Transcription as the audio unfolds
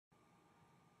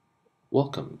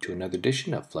Welcome to another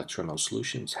edition of Flex Rental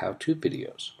Solutions how-to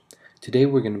videos. Today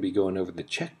we're going to be going over the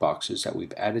checkboxes that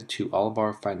we've added to all of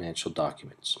our financial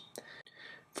documents.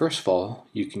 First of all,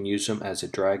 you can use them as a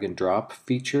drag and drop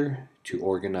feature to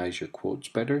organize your quotes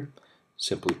better.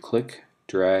 Simply click,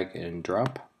 drag, and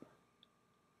drop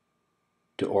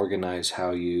to organize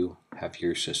how you have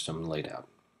your system laid out.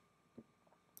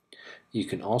 You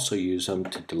can also use them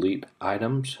to delete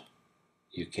items.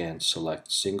 You can select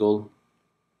single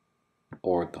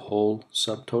or the whole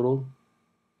subtotal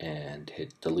and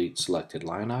hit delete selected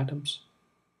line items,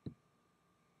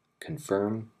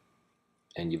 confirm,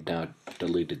 and you've now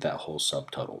deleted that whole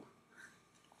subtotal.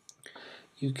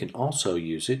 You can also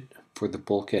use it for the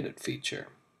bulk edit feature.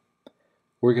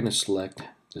 We're going to select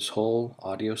this whole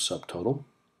audio subtotal,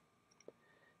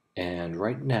 and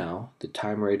right now the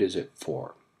time rate is at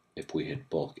 4. If we hit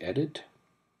bulk edit,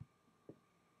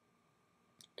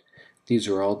 these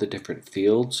are all the different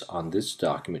fields on this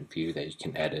document view that you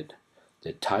can edit.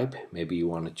 The type, maybe you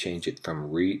want to change it from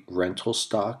rental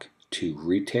stock to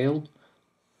retail.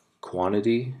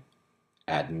 Quantity,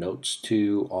 add notes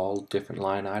to all different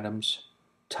line items.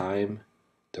 Time,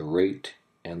 the rate,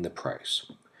 and the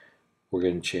price. We're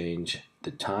going to change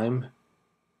the time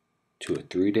to a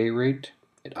 3-day rate.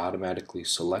 It automatically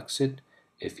selects it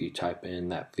if you type in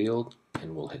that field,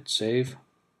 and we'll hit save.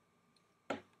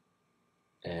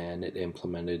 And it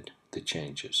implemented the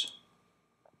changes.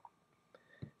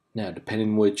 Now,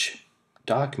 depending which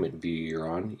document view you're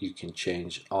on, you can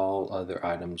change all other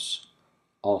items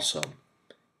also.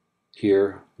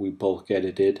 Here we bulk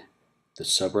edited the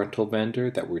subrental vendor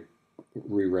that we're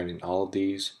rerunning all of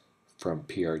these from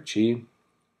PRG.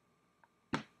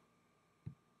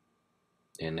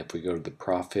 And if we go to the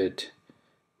profit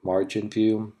margin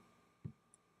view,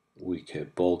 we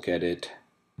could bulk edit,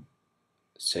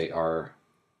 say, our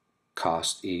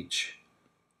cost each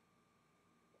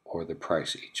or the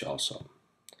price each also.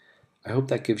 I hope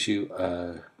that gives you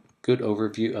a good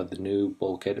overview of the new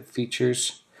bulk edit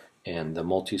features and the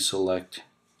multi-select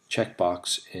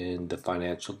checkbox in the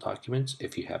financial documents.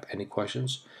 If you have any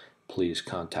questions, please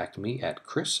contact me at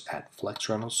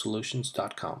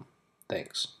chris@flexrentalsolutions.com.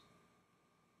 Thanks.